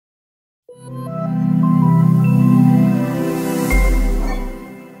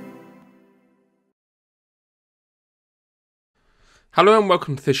Hello and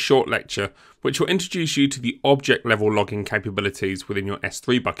welcome to this short lecture, which will introduce you to the object level logging capabilities within your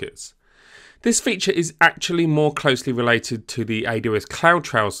S3 buckets. This feature is actually more closely related to the AWS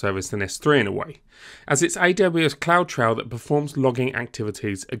CloudTrail service than S3 in a way, as it's AWS CloudTrail that performs logging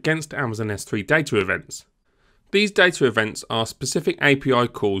activities against Amazon S3 data events. These data events are specific API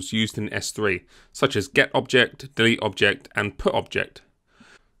calls used in S3, such as getObject, deleteObject, and putObject.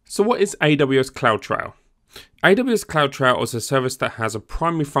 So what is AWS CloudTrail? AWS CloudTrail is a service that has a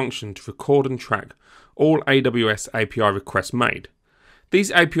primary function to record and track all AWS API requests made.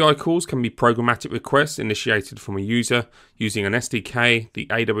 These API calls can be programmatic requests initiated from a user using an SDK, the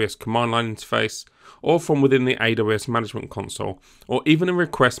AWS command line interface, or from within the AWS Management Console, or even a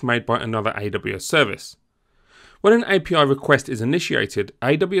request made by another AWS service. When an API request is initiated,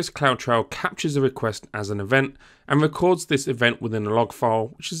 AWS CloudTrail captures the request as an event and records this event within a log file,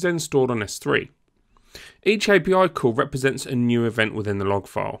 which is then stored on S3. Each API call represents a new event within the log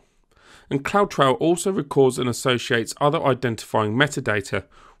file, and CloudTrail also records and associates other identifying metadata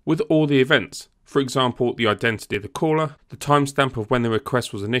with all the events, for example the identity of the caller, the timestamp of when the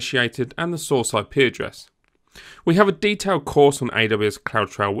request was initiated, and the source IP address. We have a detailed course on AWS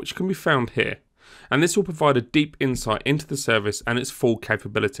CloudTrail which can be found here, and this will provide a deep insight into the service and its full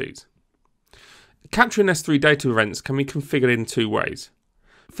capabilities. Capturing S3 data events can be configured in two ways.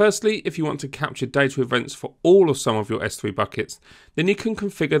 Firstly, if you want to capture data events for all or some of your S3 buckets, then you can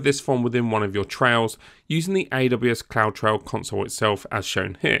configure this from within one of your trails using the AWS CloudTrail console itself as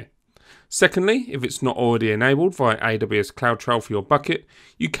shown here. Secondly, if it's not already enabled via AWS CloudTrail for your bucket,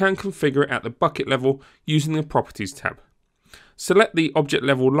 you can configure it at the bucket level using the Properties tab. Select the Object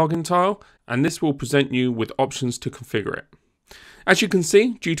Level Login tile, and this will present you with options to configure it. As you can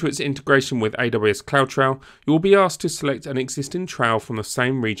see, due to its integration with AWS CloudTrail, you will be asked to select an existing trail from the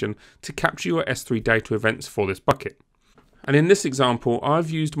same region to capture your S3 data events for this bucket. And in this example,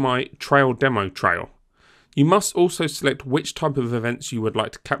 I've used my trail demo trail. You must also select which type of events you would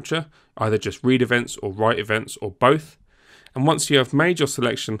like to capture, either just read events or write events or both. And once you have made your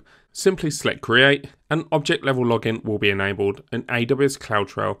selection, simply select Create, and Object Level Login will be enabled, and AWS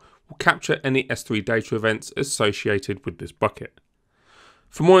CloudTrail will capture any S3 data events associated with this bucket.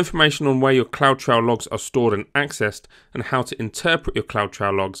 For more information on where your CloudTrail logs are stored and accessed, and how to interpret your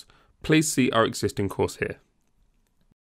CloudTrail logs, please see our existing course here.